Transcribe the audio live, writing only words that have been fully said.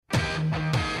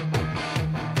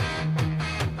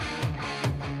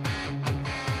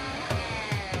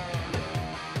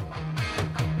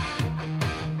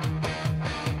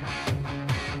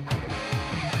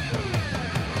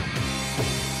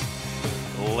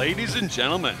Ladies and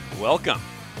gentlemen, welcome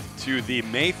to the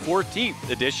May 14th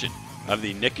edition of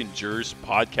the Nick and Jers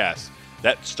podcast.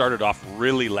 That started off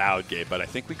really loud, Gabe, but I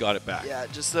think we got it back. Yeah,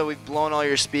 just so we've blown all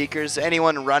your speakers.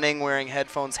 Anyone running wearing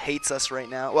headphones hates us right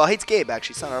now. Well, hates Gabe,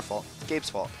 actually. It's not our fault. It's Gabe's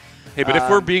fault. Hey, but if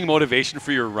we're being motivation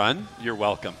for your run, you're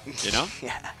welcome, you know?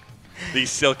 Yeah.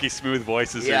 These silky smooth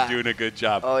voices Yeah. are doing a good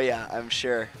job. Oh, yeah, I'm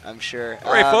sure. All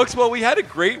right, folks, well, we had a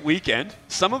great weekend.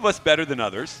 Some of us better than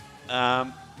others.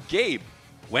 Gabe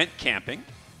went camping.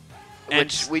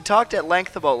 Which we talked at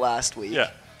length about last week.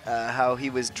 Yeah. How he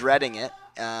was dreading it.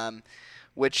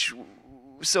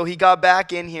 So he got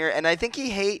back in here, and I think he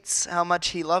hates how much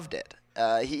he loved it.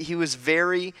 He was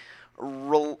very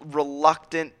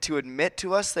reluctant to admit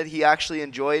to us that he actually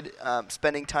enjoyed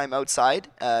spending time outside,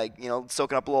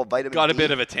 soaking up a little vitamin Got a D.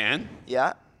 bit of a tan.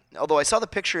 Yeah. Although I saw the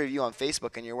picture of you on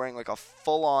Facebook, and you're wearing like a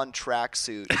full-on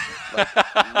tracksuit,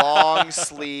 like long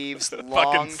sleeves,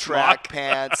 long track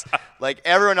pants. Like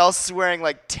everyone else is wearing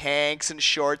like tanks and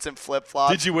shorts and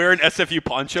flip-flops. Did you wear an SFU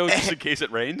poncho just in case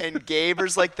it rained? And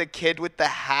Gaber's like the kid with the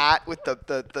hat with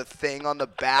the thing on the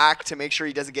back to make sure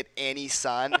he doesn't get any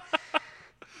sun.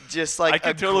 Just like I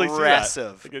can totally see that.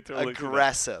 aggressive. I can totally see that.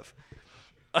 Aggressive.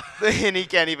 And he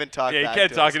can't even talk. Yeah, back he can't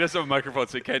to talk. us. He doesn't have a microphone,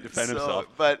 so he can't defend himself.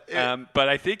 But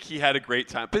I think he had a great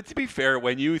time. But to be fair,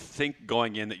 when you think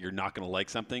going in that you're not going to like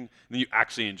something, and then you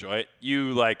actually enjoy it,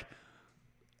 you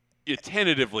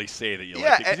tentatively say that you like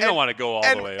it because you don't want to go all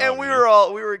the way. And we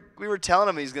were telling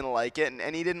him he's gonna like it,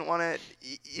 and he didn't want to.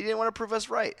 He didn't want to prove us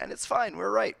right, and it's fine.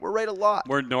 We're right. We're right a lot.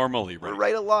 We're normally right. We're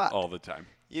right a lot all the time.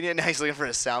 You didn't actually looking for a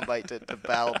soundbite to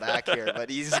battle back here, but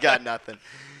he's got nothing.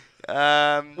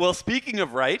 Well, speaking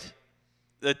of right,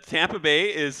 the Tampa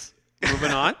Bay is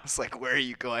moving on. It's like, where are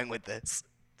you going with this?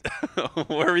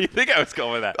 Where do you think I was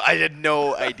going with that? I had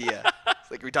no idea.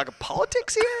 It's like, are we talking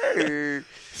politics here? Or?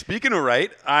 Speaking of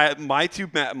right, my two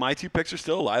picks are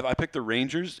still alive. I picked the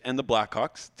Rangers and the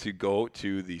Blackhawks to go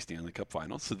to the Stanley Cup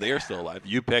Finals, so they are still alive.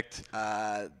 You picked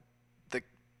the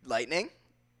Lightning,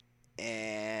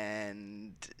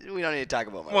 and we don't need to talk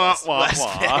about my West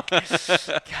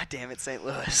pick. God damn it, St.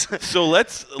 Louis. So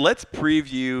let's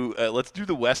preview. Let's do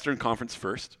the Western Conference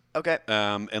first. Okay.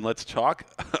 And let's talk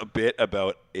a bit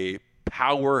about a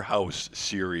powerhouse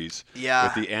series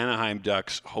with the Anaheim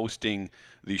Ducks hosting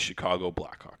the Chicago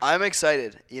Blackhawks. I'm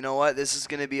excited. You know what? This is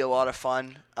going to be a lot of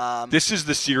fun. This is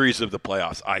the series of the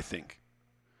playoffs, I think.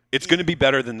 It's going to be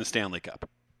better than the Stanley Cup.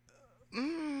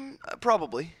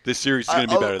 Probably. This series is going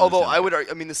to be better than the Stanley Cup. I would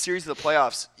argue, the series of the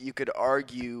playoffs, you could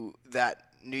argue that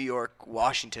New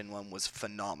York-Washington one was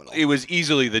phenomenal. It was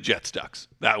easily the Jets-Ducks.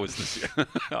 That was the series.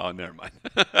 Oh, never mind.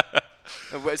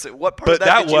 What part of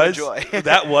that did you enjoy?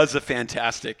 That was a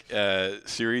fantastic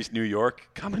series. New York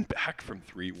coming back from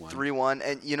 3-1. 3-1.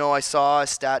 And, I saw a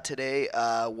stat today.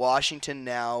 Washington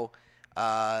now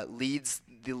leads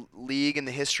the league in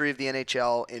the history of the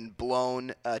NHL in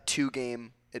blown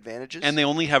two-game advantages. And they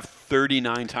only have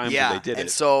 39 times that they did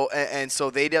it. So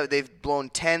they've blown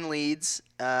 10 leads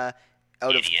out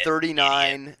of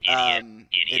 39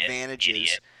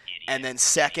 advantages. And then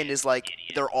second is like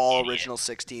they're all original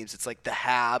six teams. It's like the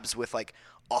Habs with like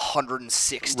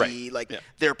 160. Right.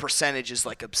 Their percentage is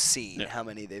like obscene how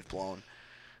many they've blown.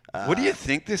 What do you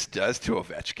think this does to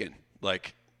Ovechkin?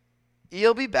 Like,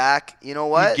 he'll be back. You know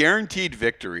what? Guaranteed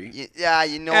victory.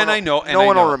 No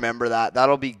one will remember that.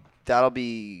 That'll be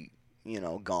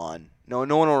gone. No one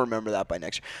will remember that by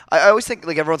next year. I always think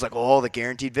like everyone's like, oh, the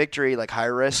guaranteed victory, like high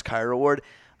risk, high reward.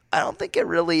 I don't think it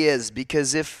really is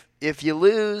because if you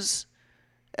lose,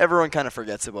 everyone kind of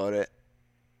forgets about it.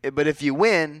 But if you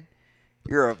win,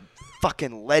 you're a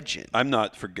fucking legend. I'm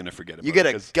not going to forget about it. You get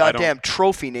a goddamn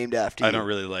trophy named after you. I don't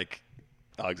really like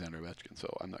Alexander Ovechkin, so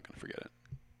I'm not going to forget it.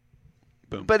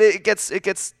 Boom. But it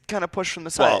gets kind of pushed from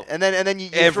the side, well, and then you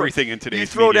everything in today's you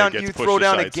throw media down gets you pushed throw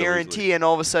down a aside so guarantee, easily. and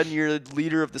all of a sudden you're the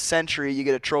leader of the century. You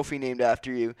get a trophy named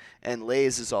after you, and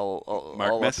Lays is all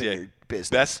Mark up Messier, in your business.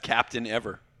 best captain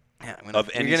ever of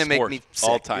any you're gonna sport, make me sick.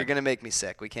 all time. You're gonna make me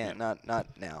sick. We can't. Not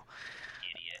now.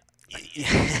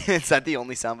 Is that the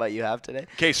only soundbite you have today?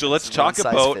 Okay, so let's One talk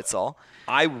size about. fits all.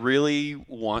 I really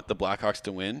want the Blackhawks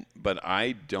to win, but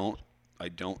I don't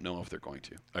know if they're going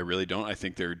to. I really don't. I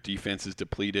think their defense is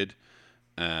depleted,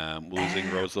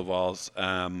 losing Roosevelt,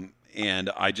 and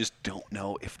I just don't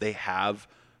know if they have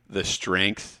the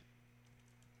strength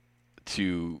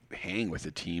to hang with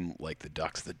a team like the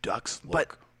Ducks. The Ducks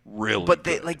look really But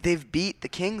good. they've beat the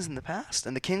Kings in the past,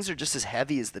 and the Kings are just as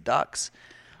heavy as the Ducks.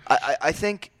 I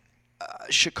think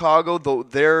Chicago, though,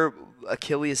 their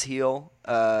Achilles heel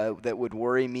that would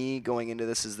worry me going into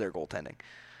this is their goaltending.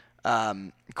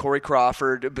 Corey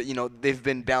Crawford, but they've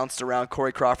been bounced around.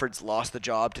 Corey Crawford's lost the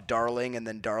job to Darling, and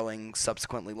then Darling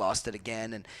subsequently lost it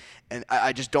again. And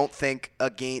I just don't think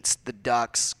against the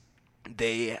Ducks,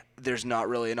 there's not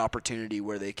really an opportunity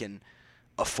where they can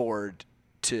afford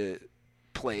to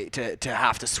play to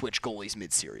have to switch goalies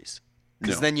mid-series,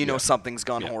 because then something's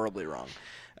gone horribly wrong.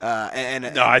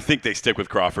 No, I think they stick with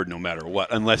Crawford no matter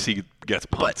what, unless he gets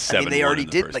pumped 7-1 they already in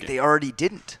the did. first Like game. they already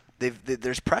didn't.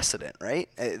 There's precedent, right?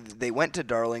 They went to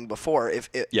Darling before.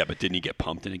 Yeah, but didn't he get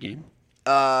pumped in a game?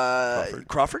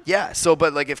 Crawford, yeah. So,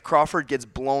 but like if Crawford gets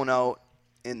blown out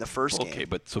in the first game, Okay,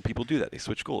 but so people do that. They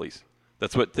switch goalies.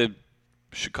 That's what the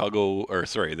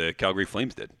Calgary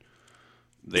Flames did.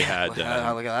 They had. look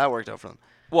how that worked out for them.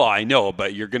 Well, I know,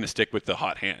 but you're going to stick with the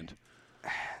hot hand.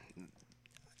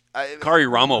 Kari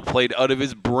Ramo played out of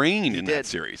his brain in that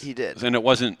series. He did. And it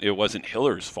wasn't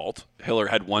Hiller's fault. Hiller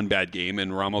had one bad game,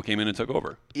 and Ramo came in and took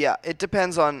over. Yeah, it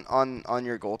depends on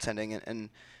your goaltending, and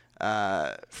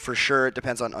for sure it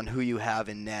depends on who you have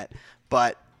in net.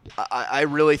 But I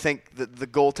really think that the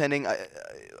goaltending,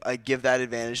 I give that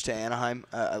advantage to Anaheim.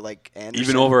 I like Anderson.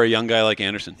 Even over a young guy like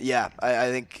Anderson. Yeah, I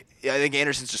think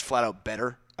Anderson's just flat out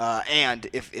better. And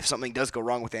if something does go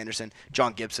wrong with Anderson,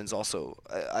 John Gibson's also.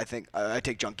 I think I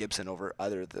take John Gibson over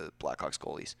either of the Blackhawks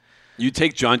goalies. You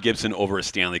take John Gibson over a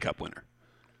Stanley Cup winner.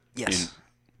 Yes.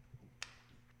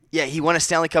 Yeah, he won a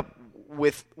Stanley Cup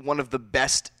with one of the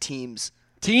best teams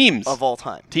of all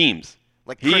time.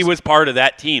 Like he was part of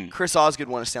that team. Chris Osgood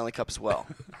won a Stanley Cup as well.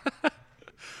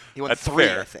 He won That's 3,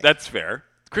 fair. I think. That's fair.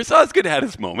 Chris Osgood had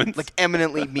his moments. Like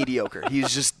eminently mediocre. He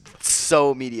was just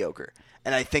so mediocre.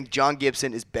 And I think John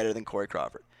Gibson is better than Corey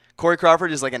Crawford. Corey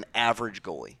Crawford is like an average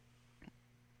goalie.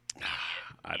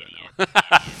 I don't know.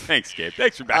 Thanks, Gabe.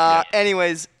 Thanks for backing up.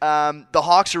 Anyways, the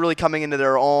Hawks are really coming into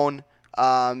their own.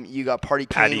 You got Patty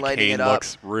Kane lighting Kane it up.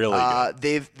 looks really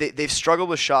good. They've struggled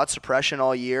with shot suppression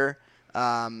all year.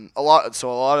 A lot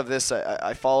of this,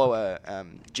 I follow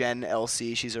Jen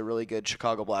LC. She's a really good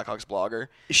Chicago Blackhawks blogger.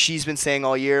 She's been saying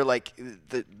all year like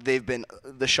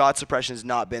the shot suppression has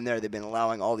not been there. They've been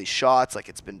allowing all these shots, like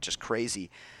it's been just crazy,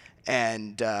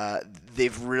 and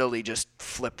they've really just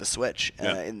flipped the switch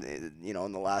in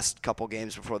the last couple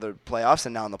games before the playoffs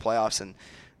and now in the playoffs, and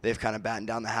they've kind of battened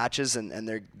down the hatches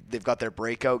and they've got their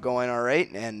breakout going all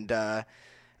right, and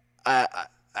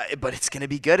but it's going to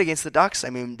be good against the Ducks. I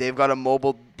mean, they've got a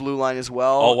mobile blue line as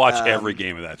well. I'll watch every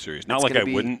game of that series. Not like I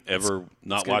wouldn't ever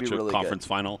not watch a really conference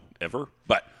final ever,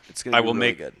 but I will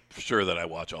make sure that I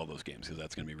watch all those games because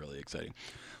that's going to be really exciting.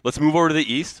 Let's move over to the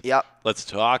East. Yep. Let's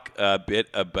talk a bit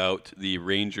about the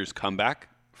Rangers' comeback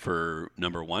for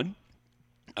number 1.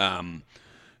 And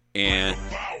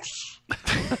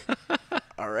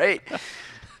all right.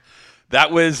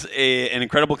 That was an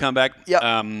incredible comeback.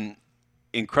 Yep.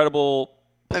 Incredible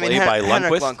play by Lundqvist.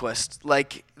 Henrik Lundqvist,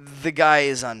 like the guy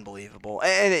is unbelievable,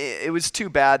 and it was too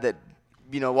bad that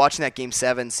watching that Game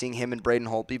 7, seeing him and Braden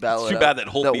Holtby battle. It's too bad that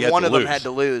Holtby had one to of lose. them had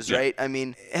to lose, right? I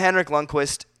mean, Henrik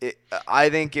Lundqvist. I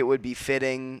think it would be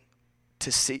fitting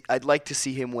to see. I'd like to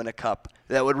see him win a cup.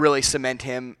 That would really cement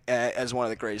him as one of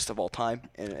the greatest of all time,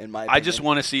 in my opinion. I just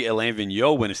want to see Alain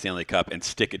Vigneault win a Stanley Cup and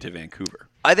stick it to Vancouver.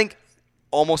 I think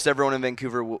almost everyone in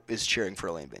Vancouver is cheering for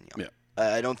Alain Vigneault. Yeah.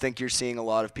 I don't think you're seeing a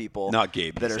lot of people Not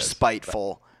Gabe, that are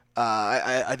spiteful.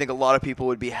 I think a lot of people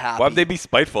would be happy. Why would they be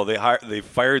spiteful? They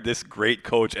fired this great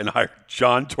coach and hired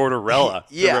John Tortorella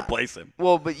to replace him.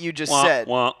 Well, but you just said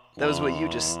that was what you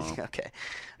just okay.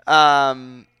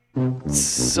 So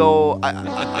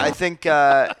I think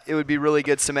it would be really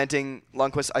good cementing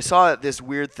Lundqvist. I saw this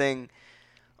weird thing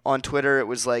on Twitter. It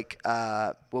was like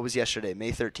what was yesterday,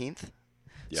 May 13th?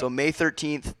 Yep. So May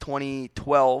 13th,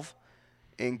 2012.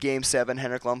 In Game 7,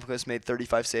 Henrik Lundqvist made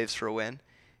 35 saves for a win.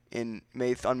 On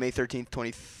May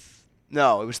 13th,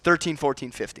 it was 13, 14,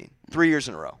 15. 3 years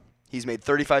in a row. He's made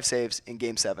 35 saves in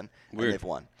Game 7, and they've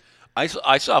won. I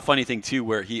saw a funny thing, too,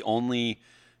 where he only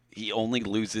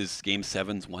loses Game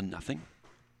 7s 1-0.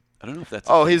 I don't know if that's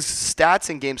his stats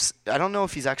in games. I don't know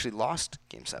if he's actually lost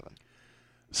Game 7.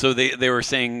 So they were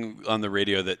saying on the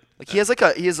radio that he has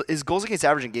his goals against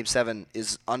average in Game 7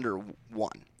 is under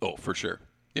 1. Oh, for sure.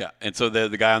 Yeah, and so the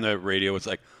guy on the radio was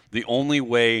like, the only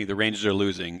way the Rangers are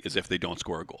losing is if they don't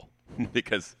score a goal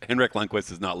because Henrik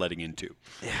Lundqvist is not letting in 2.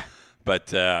 Yeah. But,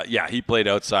 he played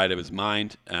outside of his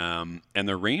mind, and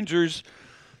the Rangers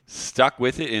stuck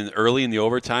with it. Early in the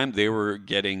overtime, they were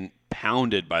getting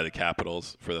pounded by the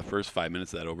Capitals for the first 5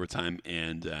 minutes of that overtime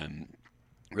and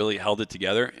really held it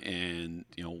together and,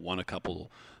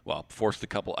 forced a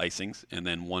couple icings and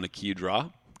then won a key draw,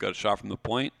 got a shot from the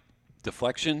point,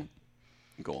 deflection,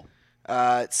 goal.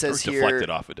 It says or here deflected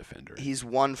off a defender. he's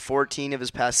won 14 of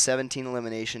his past 17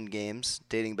 elimination games,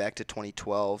 dating back to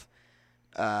 2012.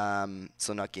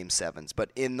 So not game sevens, but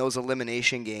in those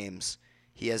elimination games,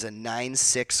 he has a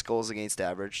 9.6 goals against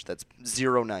average. That's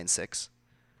 0.96.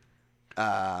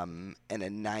 And a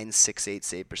 9.68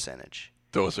 save percentage.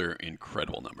 Those are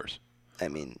incredible numbers. I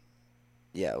mean,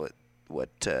 yeah. What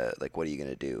are you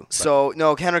gonna do? So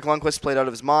no, Henrik Lundqvist played out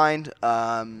of his mind.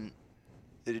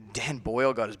 Dan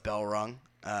Boyle got his bell rung.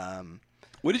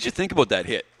 What did you think about that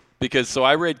hit? Because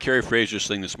I read Kerry Frazier's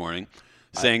thing this morning,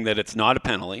 saying that it's not a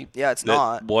penalty. Yeah, it's that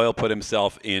not. Boyle put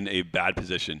himself in a bad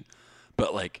position,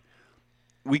 but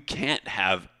we can't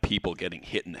have people getting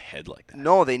hit in the head like that.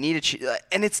 No, they need to,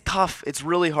 and it's tough. It's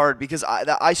really hard because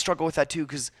I struggle with that too.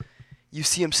 Because you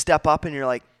see him step up, and you're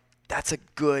like, that's a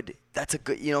good.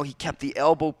 He kept the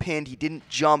elbow pinned. He didn't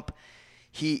jump.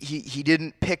 He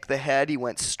didn't pick the head. He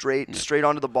went straight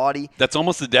onto the body. That's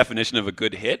almost the definition of a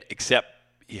good hit, except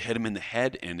you hit him in the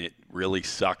head, and it really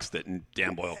sucks that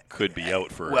Dan Boyle could be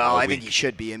out for Well, a I week. think he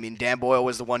should be. I mean, Dan Boyle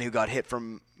was the one who got hit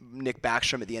from Nick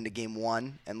Backstrom at the end of Game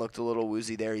 1 and looked a little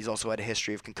woozy there. He's also had a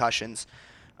history of concussions.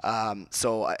 I'm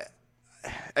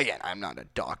not a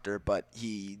doctor, but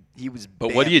he was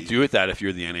But what do you do with that if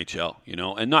you're the NHL,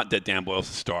 And not that Dan Boyle's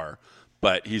a star,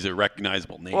 but he's a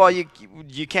recognizable name. Well, you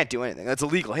can't do anything. That's a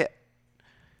legal hit.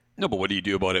 No, but what do you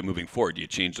do about it moving forward? Do you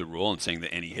change the rule and saying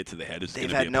that any hit to the head is going to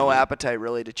be a They've had no penalty? appetite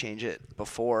really to change it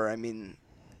before. I mean,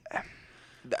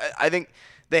 I think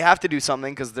they have to do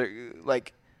something because they're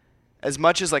as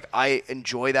much as I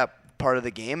enjoy that part of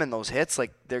the game and those hits,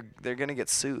 they're going to get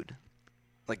sued.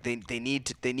 They need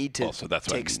to Well, so that's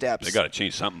what I take mean. steps. They got to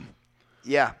change something.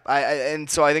 Yeah, and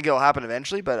so I think it'll happen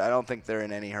eventually, but I don't think they're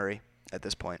in any hurry at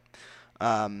this point.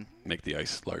 Make the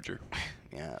ice larger.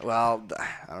 Yeah, well,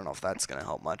 I don't know if that's going to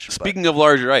help much. Speaking of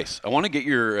larger ice, I want to get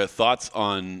your thoughts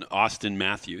on Austin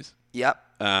Matthews. Yep.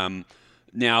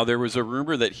 Now, there was a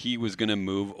rumor that he was going to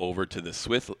move over to the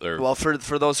Swiss. Well,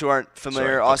 for those who aren't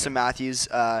familiar, Sorry, Austin Matthews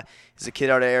is a kid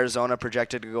out of Arizona,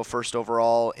 projected to go first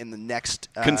overall in the next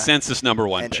Consensus number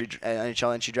one pick.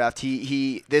 NHL entry draft.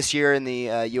 He this year in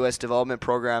the U.S. development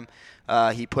program,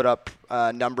 he put up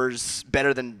numbers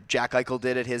better than Jack Eichel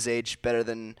did at his age, better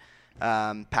than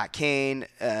Pat Kane,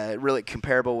 really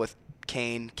comparable with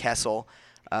Kane, Kessel.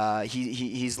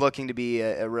 He's looking to be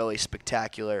a really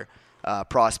spectacular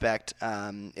prospect,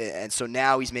 and so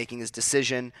now he's making his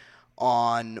decision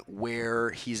on where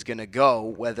he's going to go,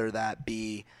 whether that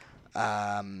be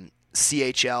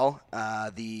CHL,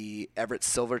 the Everett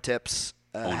Silvertips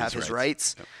have his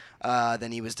rights. Yep.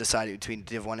 Then he was deciding between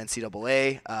Div 1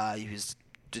 NCAA. He was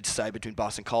decided between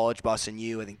Boston College, Boston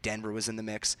U. I think Denver was in the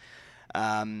mix.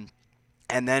 And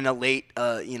then a late,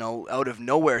 out of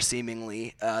nowhere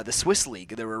seemingly, the Swiss League.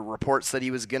 There were reports that he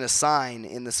was going to sign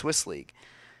in the Swiss League.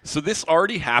 So this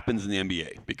already happens in the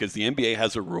NBA because the NBA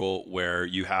has a rule where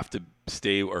you have to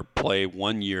stay or play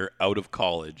 1 year out of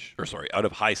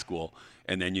high school,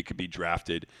 and then you could be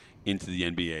drafted into the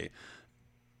NBA.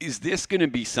 Is this going to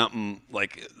be something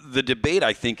the debate,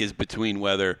 I think, is between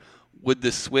whether would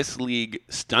the Swiss League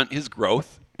stunt his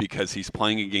growth because he's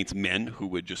playing against men who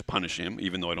would just punish him,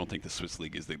 even though I don't think the Swiss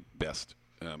League is the best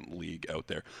league out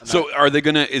there. So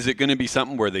is it going to be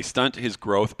something where they stunt his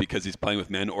growth because he's playing with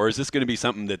men, or is this going to be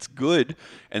something that's good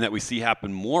and that we see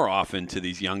happen more often to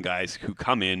these young guys who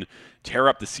come in, tear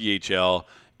up the CHL,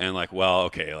 and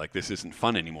this isn't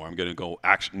fun anymore. I'm going to go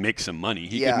actually make some money.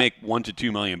 He could make $1 to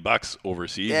 $2 million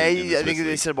overseas. Yeah, I think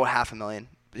they said about $500,000,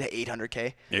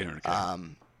 $800K.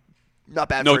 $800K. Not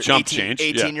bad No for chump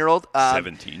 18-year-old.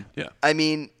 17. Yeah. I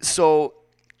mean, so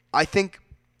I think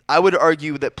I would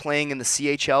argue that playing in the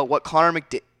CHL, what Connor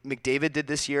McDavid did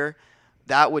this year,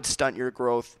 that would stunt your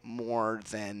growth more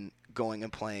than going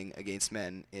and playing against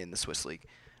men in the Swiss League.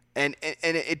 And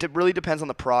it really depends on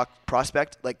the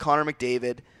prospect. Like Connor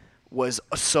McDavid was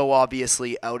so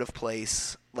obviously out of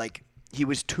place. He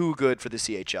was too good for the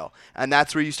CHL. And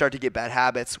that's where you start to get bad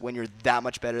habits when you're that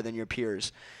much better than your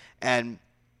peers. And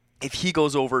if he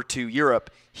goes over to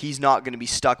Europe, he's not going to be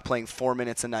stuck playing 4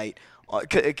 minutes a night.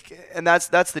 And that's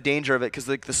the danger of it, because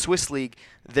the Swiss League,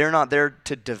 they're not there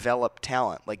to develop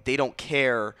talent. They don't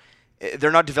care.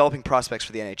 They're not developing prospects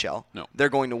for the NHL. No. They're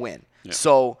going to win. Yeah.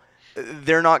 So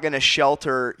they're not going to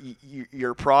shelter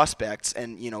your prospects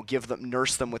and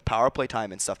nurse them with power play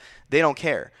time and stuff. They don't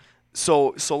care.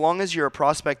 So long as you're a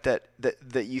prospect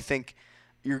that you think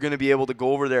you're going to be able to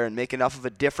go over there and make enough of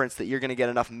a difference that you're going to get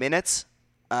enough minutes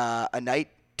a night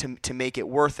to make it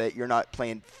worth it, you're not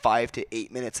playing 5 to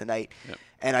 8 minutes a night. Yep.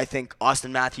 And I think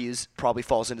Austin Matthews probably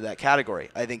falls into that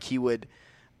category. I think he would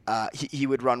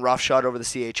run roughshod over the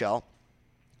CHL.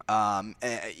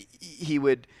 He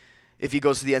would, if he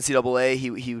goes to the NCAA,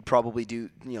 he would probably do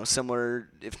similar,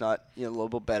 if not a little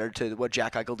bit better to what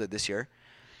Jack Eichel did this year.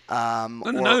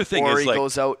 Another thing or is he like,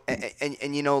 goes out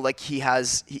and like he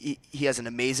has an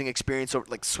amazing experience over,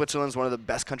 like, Switzerland's one of the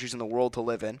best countries in the world to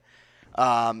live in.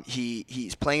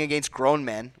 He's playing against grown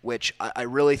men, which I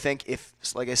really think, if,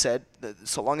 like I said,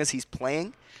 so long as he's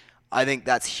playing, I think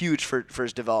that's huge for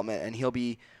his development, and he'll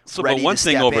be ready but one to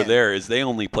thing step over in. there is they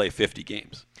only play 50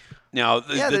 games. Now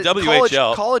the WHL,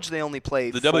 WHL, college they only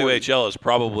play the 40. WHL is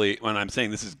probably, when I'm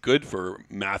saying this is good for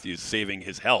Matthews saving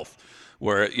his health,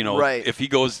 where Right. if he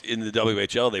goes in the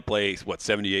WHL, they play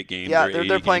 78 games. Yeah, or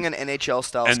they're playing games, an NHL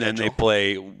style and schedule. then they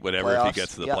play whatever. If he Playoffs,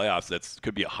 gets to the yeah. playoffs, that's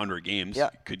could be 100 games. Yeah.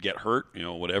 Could get hurt,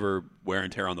 whatever wear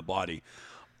and tear on the body.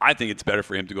 I think it's better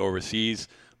for him to go overseas,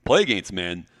 play against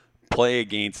men, play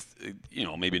against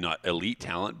maybe not elite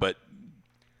talent, but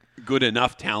good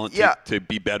enough talent to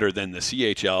be better than the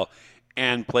CHL,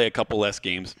 and play a couple less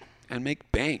games and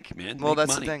make bank, man. Well, make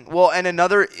that's money. the thing. Well, and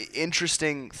another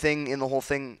interesting thing in the whole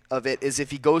thing of it is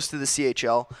if he goes to the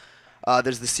CHL,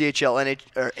 there's the CHL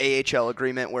or AHL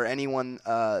agreement where anyone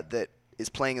that is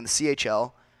playing in the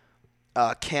CHL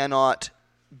can't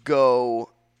go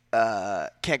to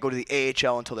the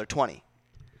AHL until they're 20.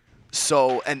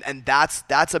 So and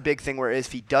that's a big thing where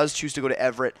if he does choose to go to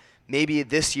Everett, maybe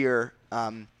this year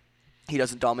he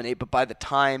doesn't dominate, but by the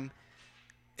time,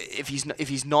 if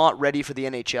he's not ready for the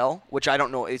NHL, which I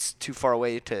don't know, it's too far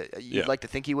away you'd like to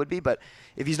think he would be, but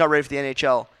if he's not ready for the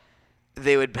NHL,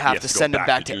 they would have to send him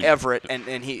back to Everett, and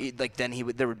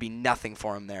there would be nothing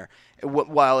for him there.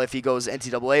 While if he goes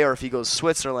NCAA or if he goes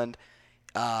Switzerland,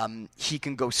 he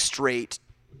can go straight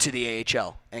to the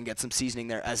AHL and get some seasoning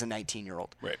there as a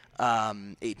 19-year-old. Right.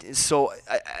 So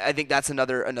I think that's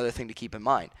another thing to keep in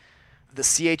mind. The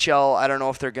CHL, I don't know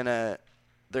if they're gonna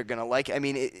like. I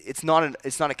mean, it's not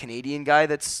a Canadian guy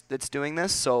that's doing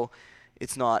this, so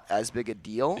it's not as big a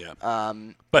deal. Yeah.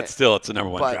 But still, it's a number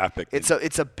one draft pick.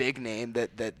 It's a big name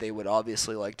that they would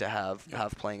obviously like to have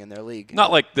playing in their league.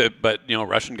 Not like but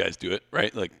Russian guys do it,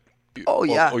 right? Like. Oh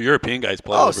yeah. Or European guys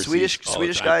play overseas.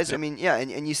 Swedish guys. Yep. I mean, yeah,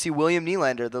 and you see William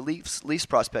Nylander, the Leafs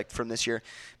prospect from this year,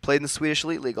 played in the Swedish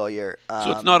Elite League all year.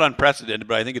 So it's not unprecedented,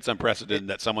 but I think it's unprecedented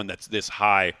that someone that's this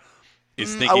high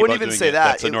is thinking I wouldn't about even doing say it.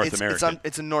 that. That's a North American.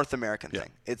 It's a North American thing.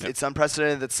 Yeah. It's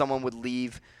unprecedented that someone would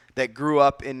leave that grew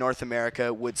up in North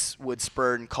America would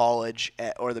spur in college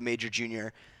or the major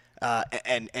junior.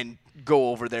 And go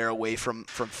over there away from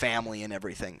family and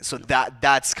everything. So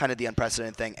that's kind of the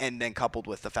unprecedented thing, and then coupled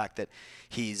with the fact that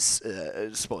he's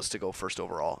supposed to go first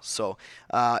overall. So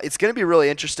it's going to be really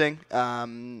interesting.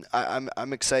 I'm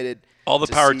excited. All the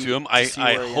power see, to him. to I see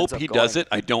where hope ends he up does going. it.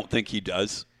 I don't think he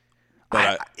does.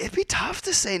 But It'd be tough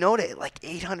to say no to like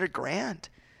 $800,000,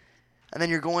 and then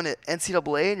you're going to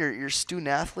NCAA and you're a student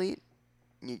athlete.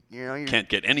 You can't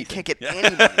get anything. Can't get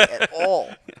any money at all.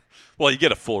 Well, you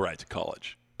get a full ride to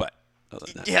college, but other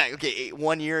than that. Yeah, okay,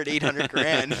 1 year at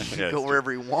 $800,000, he can go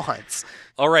wherever he wants.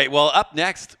 All right, well, up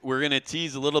next, we're going to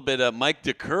tease a little bit of Mike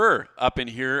DeCur up in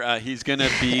here. He's going to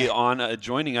be on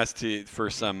joining us for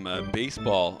some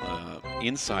baseball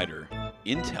insider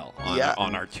intel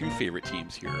on our two favorite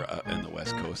teams here in the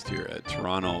West Coast here,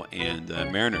 Toronto and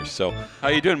Mariners. So how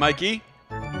you doing, Mikey?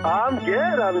 I'm good.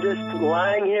 I'm just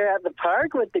lying here at the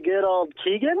park with the good old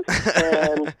Keegan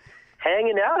and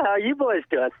hanging out. How are you boys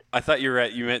doing? I thought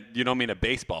you don't mean a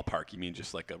baseball park. You mean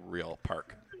just like a real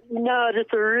park. No,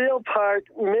 just a real park,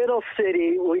 middle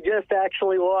city. We just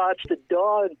actually watched a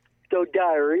dog go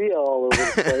diarrhea all over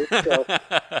the place. So.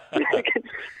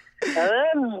 And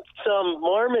then some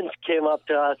Mormons came up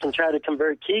to us and tried to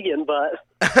convert Keegan, but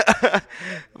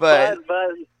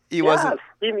he wasn't.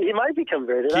 He might be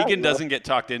converted. Keegan doesn't get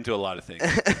talked into a lot of things.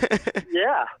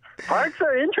 Yeah. Parks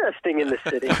are interesting in the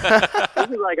city. This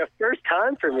is like a first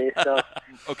time for me. So.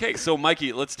 Okay, so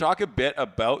Mikey, let's talk a bit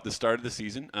about the start of the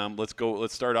season. Let's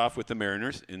start off with the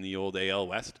Mariners in the old AL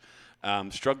West.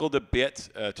 Struggled a bit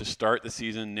to start the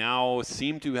season. Now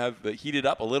seem to have heated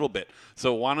up a little bit.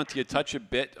 So why don't you touch a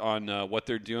bit on what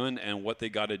they're doing and what they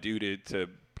got to do to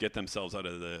get themselves out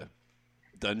of the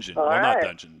dungeon? Not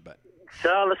dungeon, but. So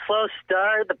the slow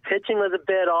start, the pitching was a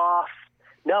bit off.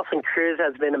 Nelson Cruz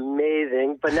has been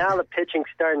amazing, but now the pitching's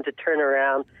starting to turn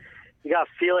around. You got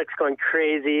Felix going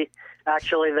crazy.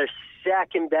 Actually, their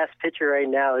second best pitcher right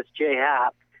now is Jay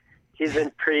Happ. He's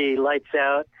been pretty lights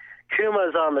out.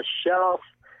 Kuma's on the shelf.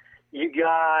 You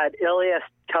got Ilias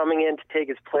coming in to take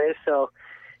his place. So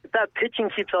if that pitching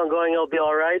keeps on going, it'll be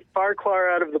all right. Farquhar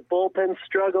out of the bullpen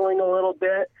struggling a little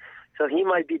bit, so he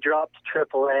might be dropped to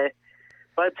AAA.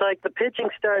 But it's like the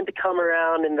pitching's starting to come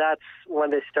around, and that's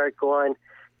when they start going.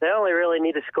 they only really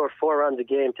need to score 4 runs a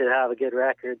game to have a good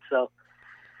record. So,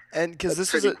 and because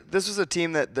this was a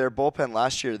team that their bullpen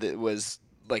last year that was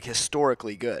like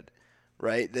historically good,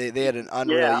 right? They had an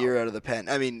unreal year out of the pen.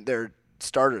 I mean, their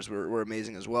starters were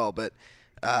amazing as well. But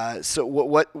so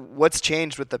what's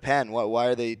changed with the pen? Why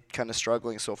are they kind of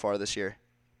struggling so far this year?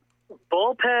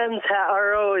 Bullpens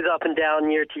are always up and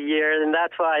down year to year, and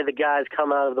that's why the guys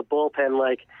come out of the bullpen.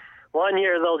 Like, one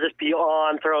year they'll just be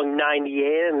on throwing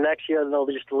 98, and next year they'll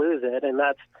just lose it, and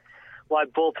that's why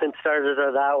bullpen starters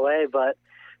are that way. But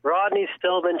Rodney's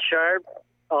still been sharp,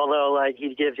 although, like,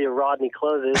 he gives you Rodney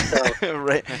closes. So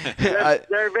right.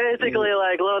 They're basically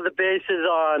like load the bases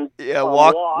on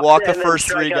walk the first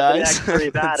 3 guys, the next 3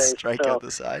 batters. strike out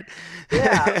the side.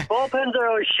 Yeah, bullpens are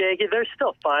always shaky. They're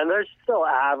still fine. They're still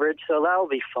average, so that'll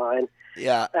be fine.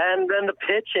 Yeah. And then the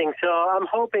pitching, so I'm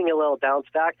hoping a little bounce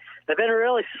back. They've been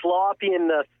really sloppy in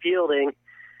the fielding.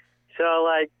 So,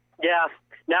 like, yeah,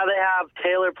 now they have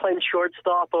Taylor playing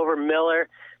shortstop over Miller.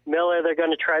 They're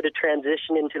going to try to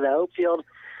transition into the outfield.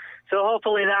 So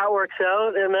hopefully that works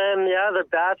out. And then, yeah, the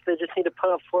bats, they just need to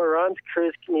put up 4 runs.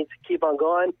 Cruz needs to keep on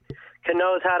going.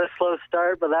 Cano's had a slow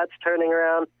start, but that's turning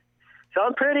around. So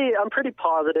I'm pretty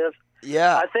positive.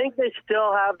 Yeah. I think they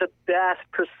still have the best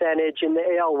percentage in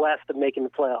the AL West of making the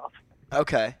playoffs.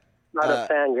 Okay. Not a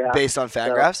FanGraphs. Based on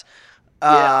FanGraphs?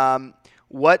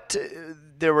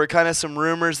 There were kind of some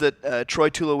rumors that Troy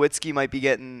Tulowitzki might be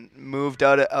getting moved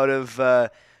out of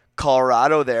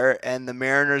Colorado there, and the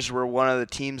Mariners were one of the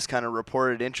teams kind of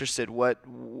reported interested. What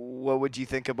would you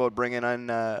think about bringing on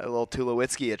a little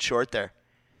Tulowitzki at short there?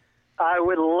 I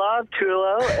would love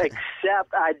Tulo,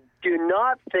 except I do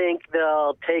not think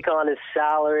they'll take on his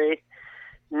salary,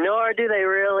 nor do they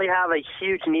really have a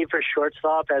huge need for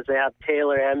shortstop as they have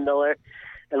Taylor and Miller.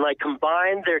 And, like,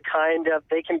 combined,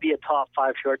 they can be a top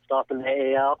 5 shortstop in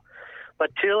the AL.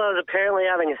 But Tulo is apparently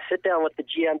having a sit-down with the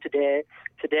GM today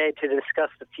to discuss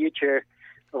the future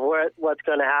of what's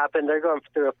going to happen. They're going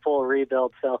through a full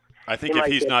rebuild, so I think if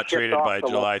he's not traded by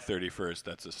July 31st,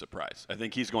 that's a surprise. I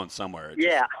think he's going somewhere.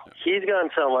 He's going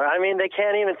somewhere. I mean, they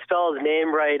can't even spell his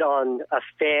name right on a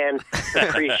fan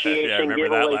appreciation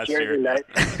giveaway jersey night.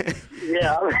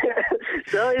 Yeah.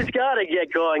 So he's got to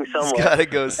get going somewhere. He's got to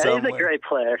go somewhere. And he's a great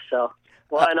player, so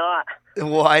why not?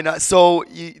 Why not? So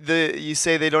you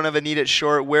say they don't have a need at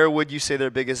short. Where would you say their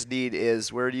biggest need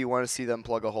is? Where do you want to see them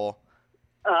plug a hole?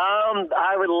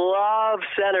 I would love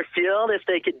center field if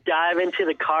they could dive into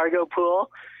the cargo pool.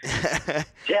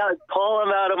 Yeah, pull them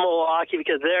out of Milwaukee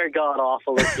because they're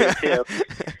god-awful this year, too.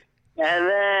 And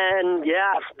then,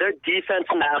 yeah, their defense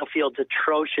in the outfield's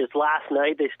atrocious. Last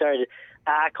night they started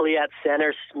Ackley at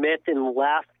center, Smith in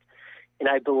left, and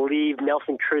I believe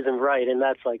Nelson Cruz in right, and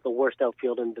that's like the worst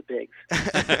outfield in the bigs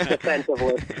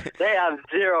defensively. They have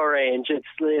zero range. It's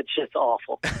just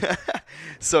awful.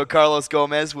 So Carlos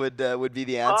Gomez would be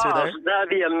the answer there? That'd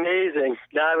be amazing.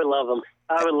 I would love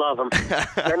him.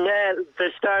 And then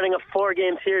they're starting a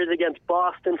 4-game series against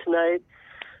Boston tonight.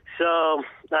 So,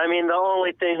 I mean, the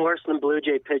only thing worse than Blue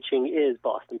Jay pitching is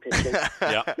Boston pitching.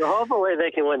 Yeah. So hopefully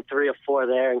they can win 3 or 4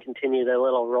 there and continue their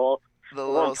little roll. The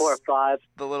little 1, 4, 5.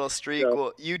 The little streak. So,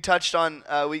 well, you touched on.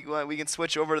 We can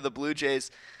switch over to the Blue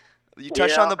Jays. You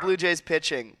touched on the Blue Jays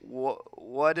pitching.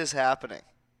 What is happening?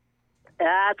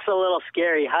 That's a little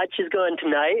scary. Hutch is going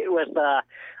tonight with I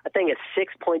think a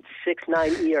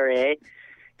 6.69 ERA.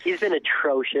 He's been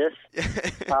atrocious. They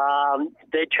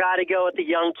try to go with the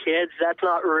young kids. That's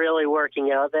not really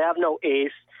working out. They have no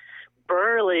ace.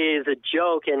 Burley is a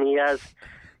joke, and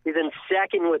he's in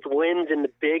second with wins in the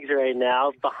bigs right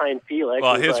now behind Felix.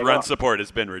 Well, his run support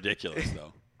has been ridiculous,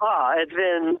 though.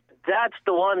 That's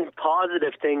the one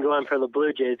positive thing going for the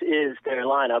Blue Jays is their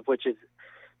lineup, which has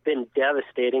been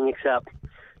devastating, except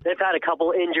they've had a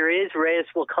couple injuries. Reyes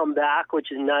will come back,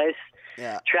 which is nice.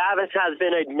 Yeah. Travis has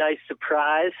been a nice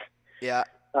surprise. Yeah.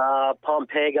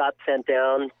 Pompey got sent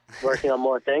down working on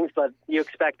more things, but you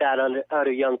expect that out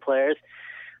of young players.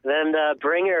 Then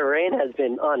Bringer Rain has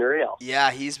been unreal. Yeah,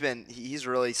 he's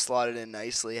really slotted in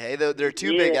nicely. Hey, they're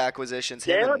 2 big acquisitions.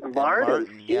 Him and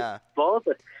Martin. Yeah. Both.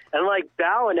 And, like,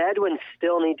 Bow and Edwin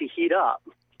still need to heat up.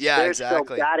 Yeah, They're exactly.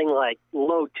 still batting, like,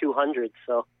 low 200s,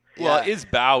 so. Well, is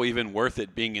Bow even worth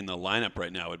it being in the lineup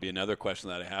right now would be another question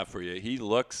that I have for you. He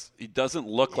doesn't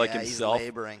look like himself. He's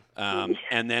laboring.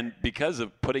 And then because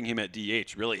of putting him at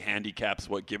DH really handicaps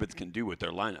what Gibbons can do with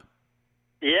their lineup.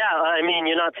 Yeah, I mean,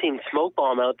 you're not seeing Smoke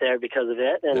Bomb out there because of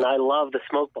it, and I love the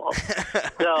Smoke Bomb.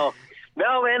 So,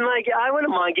 no, and, like, I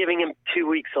wouldn't mind giving him 2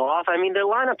 weeks off. I mean, their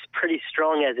lineup's pretty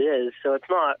strong as is, so it's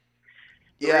not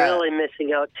really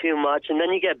missing out too much. And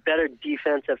then you get better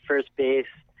defense at first base,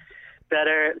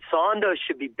 better. Saunders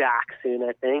should be back soon,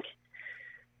 I think.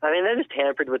 I mean, they're just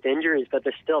hampered with injuries, but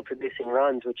they're still producing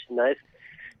runs, which is nice.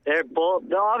 They're both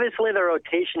obviously the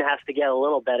rotation has to get a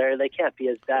little better. They can't be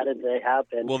as bad as they have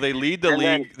been. Well, they lead the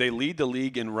league. They lead the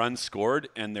league in runs scored,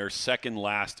 and they're second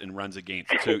last in runs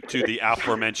against to the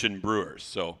aforementioned Brewers.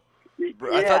 So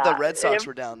I thought the Red Sox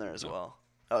were down there as well.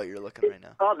 Oh, you're looking right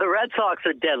now. Oh, the Red Sox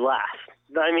are dead last.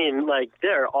 I mean, like,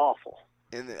 they're awful.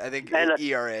 I think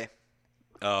ERA.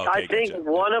 Oh, okay, I think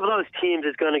one of those teams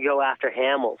is going to go after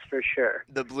Hamels for sure.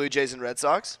 The Blue Jays and Red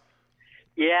Sox?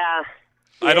 Yeah.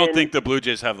 I don't think the Blue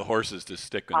Jays have the horses to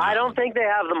stick with that. I don't think they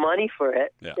have the money for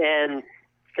it. Yeah. And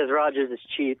because Rogers is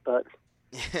cheap, but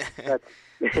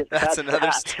that's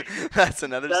another story. That's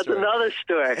another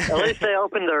story. At least they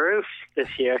opened the roof this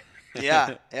year.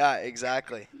 Yeah,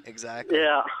 exactly.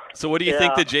 Yeah. So what do you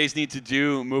think the Jays need to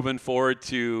do moving forward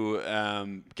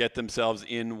to get themselves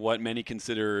in what many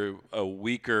consider a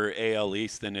weaker AL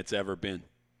East than it's ever been?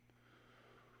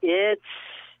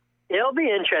 It'll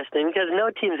be interesting because no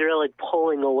team's really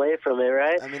pulling away from it,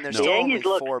 right? I mean, they're still only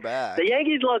 4 back. The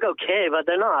Yankees look okay, but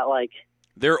they're not like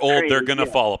they're old. crazy. They're going to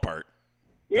fall apart.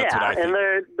 That's what I think. And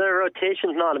their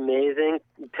rotation's not amazing.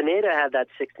 Pineda had that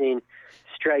 16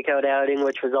 strikeout outing,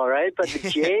 which was all right, but the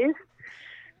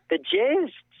Jays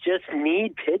just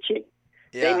need pitching.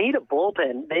 Yeah. They need a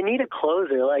bullpen. They need a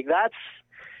closer. Like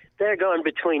they're going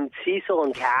between Cecil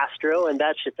and Castro, and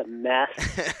that's just a mess.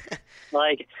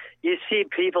 Like, you see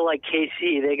people like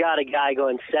KC, they got a guy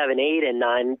going 7, 8, and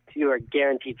 9 who are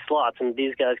guaranteed slots, and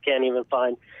these guys can't even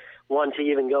find one to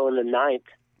even go in the 9th.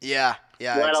 Yeah,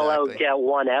 let alone get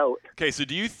one out. Okay, so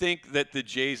do you think that the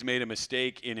Jays made a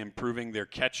mistake in improving their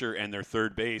catcher and their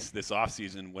third base this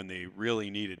offseason when they really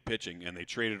needed pitching, and they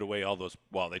traded away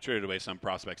they traded away some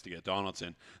prospects to get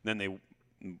Donaldson, then they,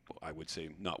 I would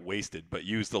say, not wasted, but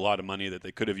used a lot of money that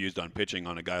they could have used on pitching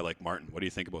on a guy like Martin. What do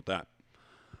you think about that?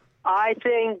 I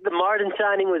think the Martin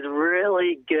signing was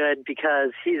really good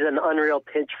because he's an unreal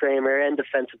pitch framer and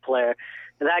defensive player.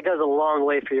 And that goes a long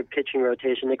way for your pitching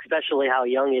rotation, especially how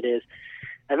young it is.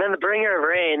 And then the bringer of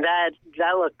rain, that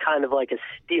looked kind of like a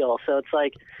steal. So it's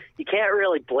like you can't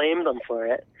really blame them for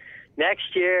it.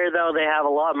 Next year, though, they have a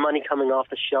lot of money coming off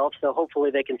the shelf, so hopefully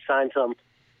they can sign some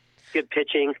good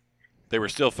pitching. They were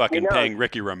still fucking paying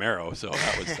Ricky Romero, so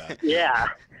that was that. Yeah.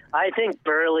 I think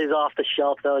Burley's off the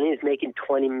shelf, though, and he's making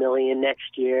 $20 million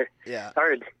next year. Yeah.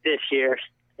 Or this year,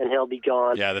 and he'll be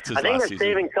gone. Yeah, that's his I think last they're season.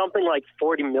 saving something like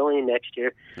 $40 million next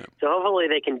year. Yeah. So hopefully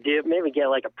they can maybe get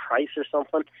like a Price or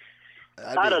something.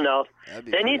 I don't know.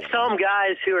 They need some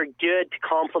guys who are good to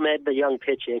complement the young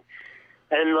pitching.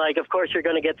 And, like, of course, you're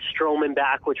going to get Stroman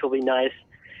back, which will be nice.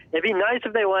 It'd be nice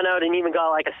if they went out and even got,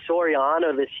 like, a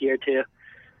Soriano this year to,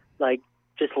 like,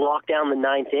 just lock down the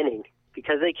 9th inning.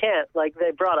 Because they can't, like,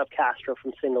 they brought up Castro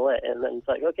from single A, and then it's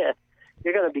like, okay,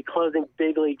 you're going to be closing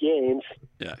big league games.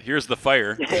 Yeah, here's the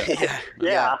fire.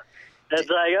 Yeah. It's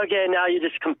like, okay, now you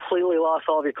just completely lost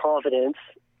all of your confidence.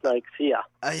 Like, see ya.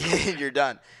 You're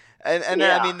done. And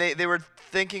then, I mean, they were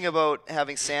thinking about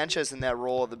having Sanchez in that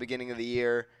role at the beginning of the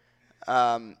year.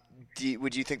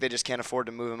 Would you think they just can't afford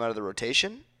to move him out of the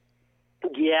rotation?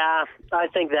 Yeah, I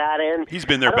think that. And he's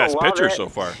been their best pitcher so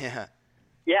far.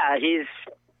 Yeah,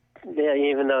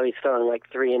 even though he's throwing like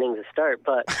 3 innings to start.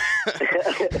 But,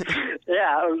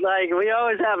 yeah, like we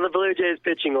always have the Blue Jays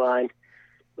pitching line,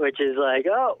 which is like,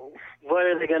 oh, what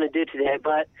are they going to do today?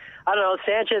 But I don't know,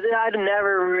 Sanchez, I'd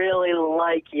never really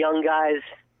like young guys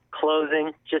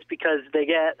closing just because they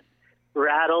get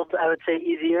rattled, I would say,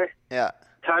 easier. Yeah.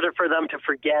 It's harder for them to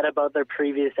forget about their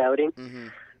previous outing. Mm-hmm.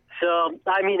 So,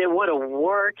 I mean, it would have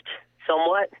worked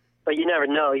somewhat, but you never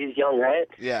know. He's young, right?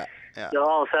 Yeah. So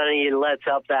all of a sudden he lets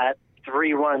up that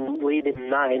 3-1 lead in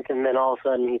 9th, and then all of a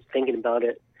sudden he's thinking about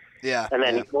it. Yeah. And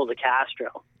then he pulls a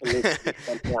Castro. And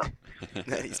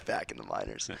then he's back in the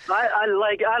minors. I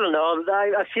don't know.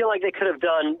 I feel like they could have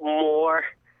done more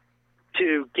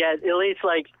to get, at least,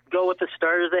 like, go with the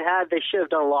starters they had. They should have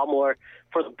done a lot more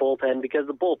for the bullpen because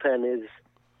the bullpen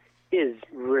is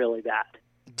really bad.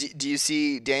 Do you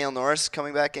see Daniel Norris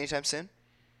coming back anytime soon?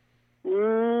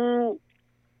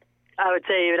 I would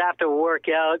say he would have to work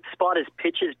out, spot his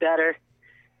pitches better.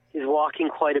 He's walking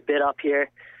quite a bit up here.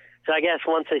 So I guess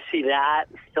once I see that,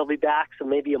 he'll be back, so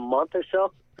maybe a month or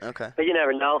so. Okay. But you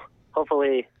never know.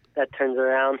 Hopefully that turns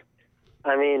around.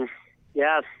 I mean,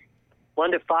 yeah,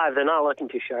 1 to 5, they're not looking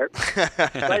too sharp.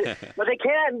 but they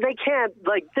can't,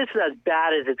 like, this is as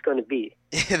bad as it's going to be.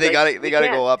 they got to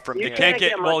go up from You here. can't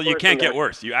get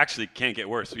worse. You actually can't get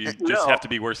worse. You just have to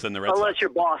be worse than the Red Sox. Unless you're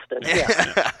Boston.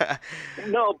 Yeah.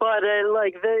 No, but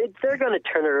they're going to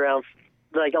turn it around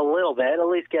like a little bit, at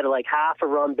least get like half a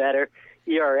run better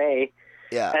ERA.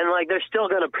 Yeah. And like they're still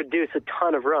going to produce a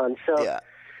ton of runs. So Yeah.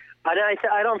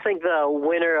 I don't think the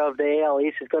winner of the AL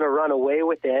East is going to run away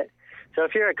with it. So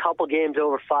if you're a couple games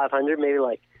over 500, maybe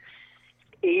like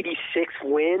 86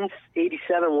 wins,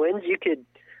 87 wins, you could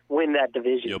win that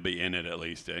division. You'll be in it at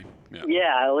least, eh?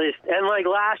 Yeah, at least. And like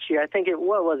last year, I think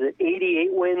what was it,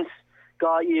 88 wins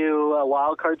got you a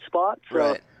wild card spot. So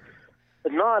Right.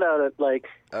 it's not out of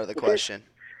the question.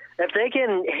 If they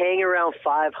can hang around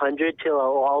 500 till an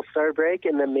All-Star break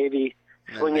and then maybe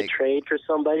swing a trade for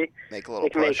somebody, Make a little they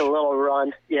can push. make a little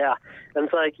run. Yeah. And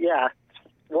it's like, yeah, it's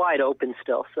wide open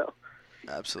still. So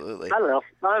Absolutely. I don't know.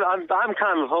 I'm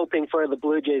kind of hoping for the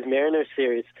Blue Jays Mariners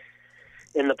series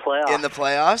in the playoffs. In the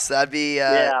playoffs, that'd be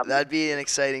Yeah. that'd be an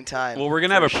exciting time. Well, we're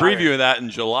gonna have a preview of that in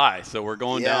July, so we're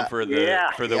going Yeah. down for the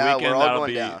Yeah. for the Yeah, weekend. we're all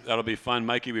going That'll down. that'll be fun,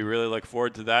 Mikey. We really look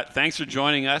forward to that. Thanks for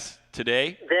joining us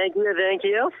today. Thank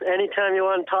you. Anytime you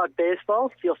want to talk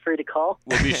baseball, feel free to call.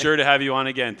 We'll be sure to have you on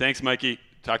again. Thanks, Mikey.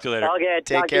 Talk to you later. Okay,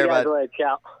 Take talk care, to you guys bud. later.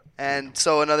 Ciao. And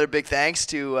so another big thanks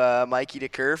to Mikey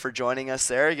DeCur for joining us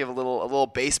there. Give a little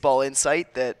baseball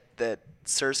insight that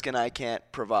Sirsk and I can't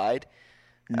provide.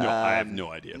 No, I have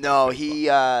no idea. No, he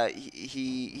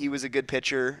was a good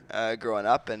pitcher growing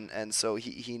up, and so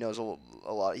he knows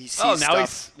a lot. He sees now stuff.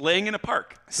 he's laying in a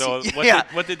park. So Yeah.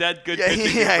 what did that good Yeah, pitching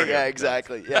do yeah, for him? yeah,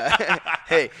 exactly. Yeah.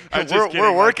 Hey, I'm just we're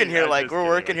kidding, working Mikey. here I'm like just we're kidding,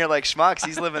 working here like schmucks.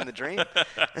 He's living the dream.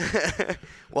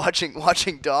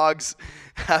 watching dogs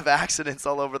have accidents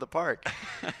all over the park.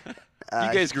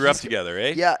 You guys grew up together,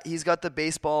 eh? Yeah, he's got the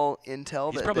baseball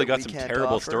intel. He's that probably that got we some can't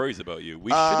terrible offer. stories about you.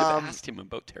 We should have asked him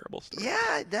about terrible stories.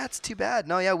 Yeah, that's too bad.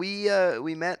 No, yeah,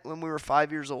 we met when we were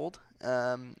 5 years old,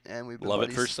 and we've been Love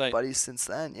at first sight. buddies since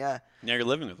then. Yeah. Now you're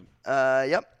living with him.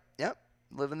 Yep,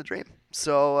 living the dream.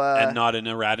 So And not in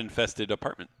a rat-infested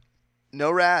apartment.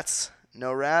 no rats.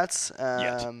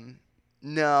 Yet.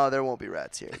 No, there won't be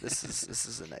rats here. This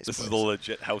is a nice. This place. is a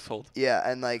legit household. Yeah,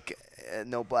 and like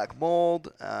no black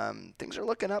mold. Things are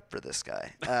looking up for this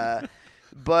guy.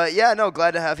 But yeah, no,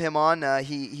 glad to have him on.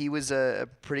 He was a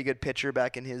pretty good pitcher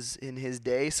back in his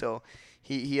day, so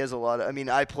he has a lot of. I mean,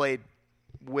 I played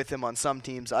with him on some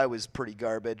teams. I was pretty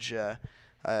garbage. I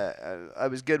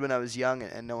was good when I was young,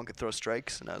 and no one could throw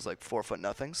strikes, and I was like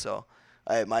 4'0". So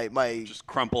my Just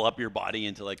crumple up your body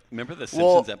into remember the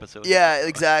Simpsons episode? Yeah,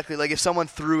 exactly. Like if someone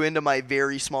threw into my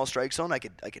very small strike zone, I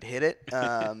could hit it.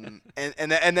 And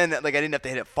then like I didn't have to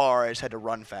hit it far. I just had to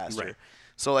run faster. Right.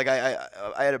 So like I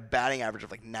had a batting average of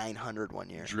like 900 one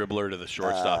year. Dribbler to the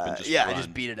shortstop and just I run.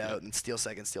 just beat it out and steal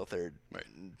second, steal third, Right.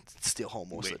 and steal home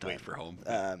most of the time. Wait for home.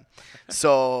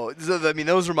 So I mean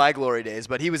those were my glory days,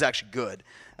 but he was actually good.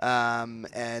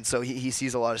 And so he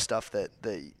sees a lot of stuff that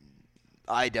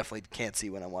I definitely can't see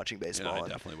when I'm watching baseball. Yeah, I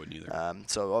definitely wouldn't either.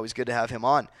 So always good to have him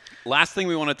on. Last thing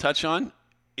we want to touch on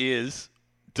is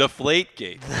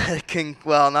Deflategate.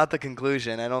 Well, not the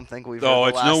conclusion. I don't think we've. Oh, heard the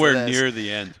it's last of nowhere this. near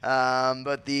the end.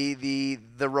 But the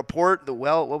report,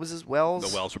 what was his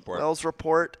Wells? The Wells report. Wells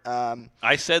report.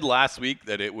 I said last week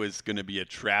that it was going to be a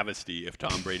travesty if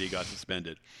Tom Brady got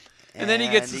suspended. And then he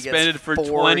gets suspended for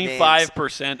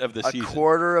 25% of the season. A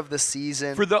quarter of the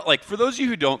season. For those of you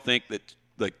who don't think that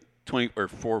 20 or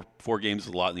four games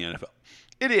is a lot in the NFL,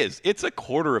 it is. It's a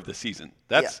quarter of the season.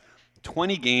 That's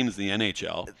 20 games in the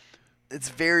NHL. It's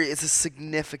a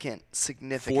significant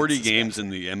 40 games in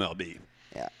the MLB.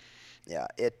 Yeah.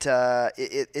 It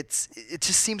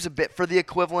just seems a bit for the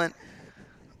equivalent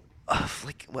of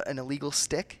an illegal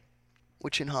stick,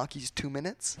 which in hockey is 2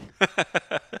 minutes.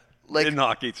 In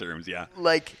hockey terms, yeah.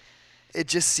 Like it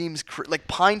just seems like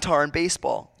pine tar in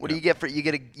baseball. What do you get for you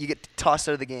get tossed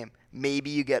out of the game? Maybe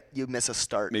you miss a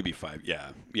start. Maybe 5.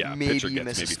 Yeah. Maybe Pitcher you gets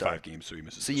miss a maybe start. 5 games, so he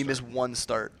misses. So you miss one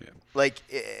start. Yeah. Like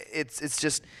it's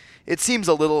just it seems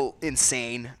a little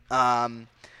insane. And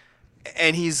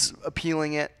he's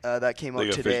appealing it. That came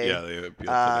out today. They appealed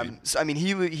today. So I mean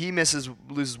he loses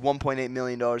 $1.8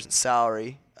 million in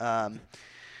salary.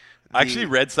 I actually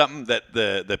read something that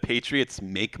the Patriots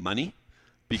make money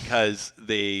because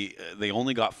they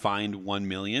only got fined $1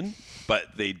 million,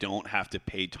 but they don't have to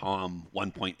pay Tom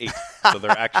 $1.8, so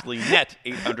they're actually net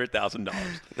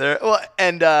 $800,000.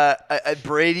 And a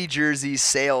Brady jersey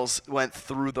sales went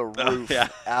through the roof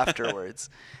afterwards,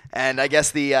 and I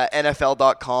guess the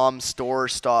NFL.com store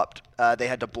stopped. They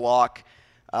had to block.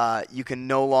 You can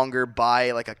no longer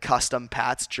buy like a custom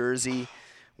Pats jersey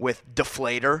with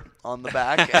deflator on the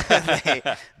back.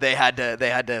 they had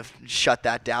to shut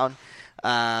that down.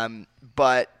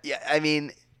 But yeah, I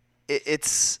mean, it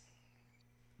seems,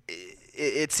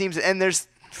 and there's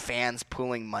fans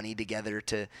pulling money together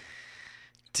to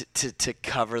to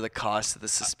cover the cost of the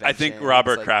suspension. I think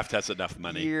Robert It's like, Kraft has enough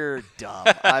money. You're dumb.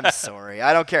 I'm sorry.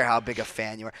 I don't care how big a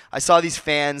fan you are. I saw these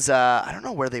fans. I don't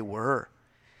know where they were.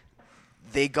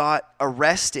 They got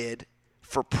arrested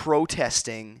for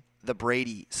protesting the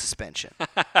Brady suspension.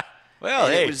 Well,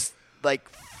 And hey, it was like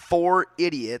 4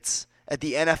 idiots at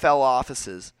the NFL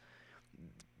offices.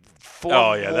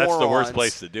 that's the worst morons-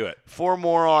 place to do it. 4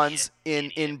 morons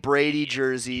in Brady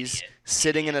jerseys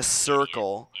sitting in a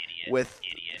circle with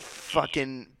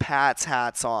fucking Pats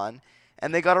hats on,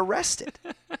 and they got arrested.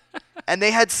 And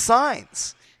they had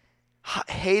signs.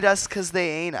 Hate us because they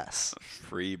ain't us.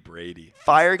 Free Brady.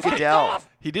 Fire Goodell.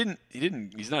 He didn't.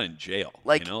 He's not in jail.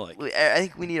 Like, you know, like I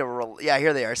think we need yeah,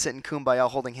 here they are sitting kumbaya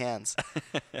holding hands.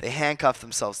 They handcuff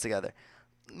themselves together.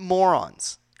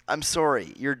 Morons. I'm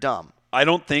sorry. You're dumb. I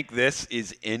don't think this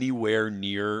is anywhere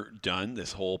near done.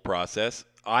 This whole process.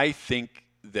 I think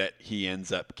that he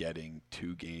ends up getting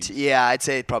 2 games. Yeah, I'd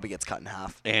say it probably gets cut in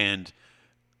half.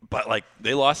 But like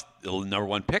they lost the number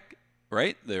 1 pick,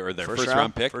 right? Their first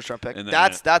round pick. First round pick. And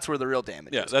then, That's where the real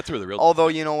damage yeah, is. that's where the real. Although,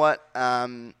 you know what?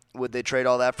 Would they trade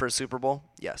all that for a Super Bowl?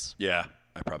 Yes. Yeah,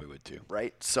 I probably would too.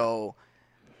 Right? So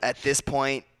at this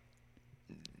point,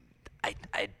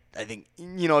 I think,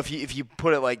 you know, if you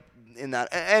put it like in that,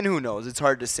 and who knows? It's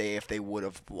hard to say if they would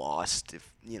have lost.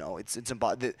 If, you know, it's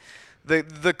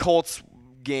the Colts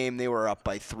game, they were up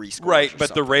by 3 scores. Right, or but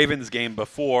something. the Ravens game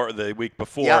the week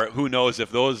before, Yeah. who knows if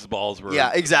those balls were.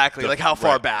 Yeah, exactly. Like how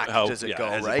far right, back does it go,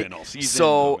 has right? It been all season?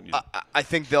 So Yeah. I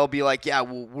think they'll be like, yeah,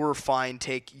 well, we're fine.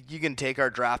 You can take our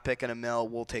draft pick and $1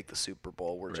 million. We'll take the Super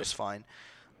Bowl. We're just fine.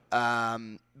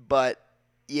 But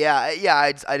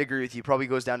yeah, I'd agree with you. Probably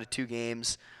goes down to 2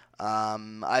 games.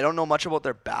 I don't know much about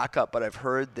their backup, but I've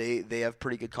heard they have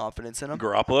pretty good confidence in him.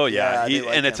 Garoppolo, yeah, they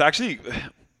like it's him. actually.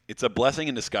 It's a blessing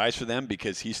in disguise for them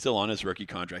because he's still on his rookie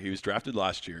contract. He was drafted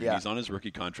last year. Yeah. He's on his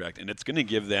rookie contract, and it's going to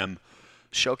give them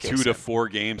Showcase 2 to him. 4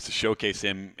 games to showcase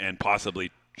him and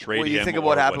possibly trade him. Well, you think of or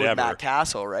what happened whatever. with Matt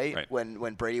Castle, right? Right.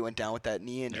 When Brady went down with that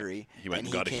knee injury, He went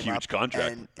and got a came huge up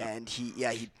contract. and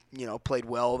he played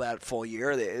well that full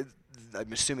year.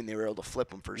 I'm assuming they were able to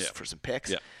flip him for some picks.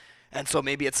 Yeah. And so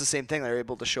maybe it's the same thing. They're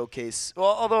able to showcase. Well,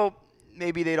 although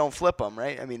maybe they don't flip him,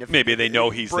 right? I mean, if Maybe they know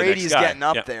he's the Brady's next guy. getting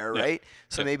up Yeah. there, Yeah. right?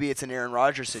 So Yeah. maybe it's an Aaron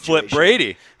Rodgers situation. Flip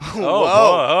Brady. Whoa.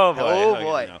 Oh boy! Oh, Okay,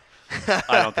 boy. no.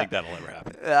 I don't think that'll ever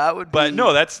happen. That would be. But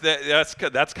no, that's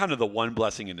kind of the one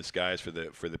blessing in disguise for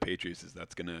the Patriots is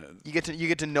that's gonna you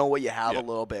get to know what you have Yeah. a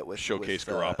little bit with showcase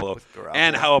with, Garoppolo. with Garoppolo.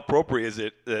 And how appropriate is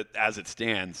it that as it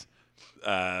stands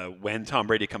when Tom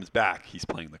Brady comes back, he's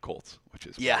playing the Colts, which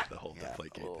is where the whole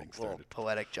Deflategate thing little started.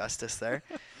 poetic justice there.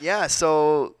 Yeah,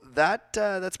 so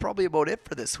that's probably about it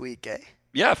for this week, eh?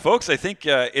 Yeah, folks, I think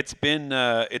it's been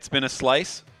a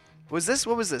slice. What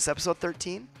was this? Episode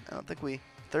 13? I don't think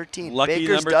 13. Lucky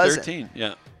Baker's number dozen. 13.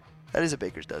 Yeah. That is a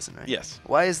baker's dozen, right? Yes.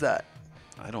 Why is that?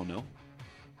 I don't know.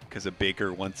 Because a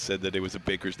baker once said that it was a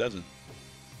baker's dozen.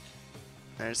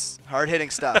 There's hard-hitting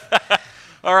stuff.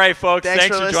 All right, folks. Thanks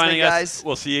Thanks for for joining listening, us. guys.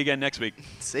 We'll see you again next week.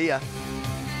 See ya.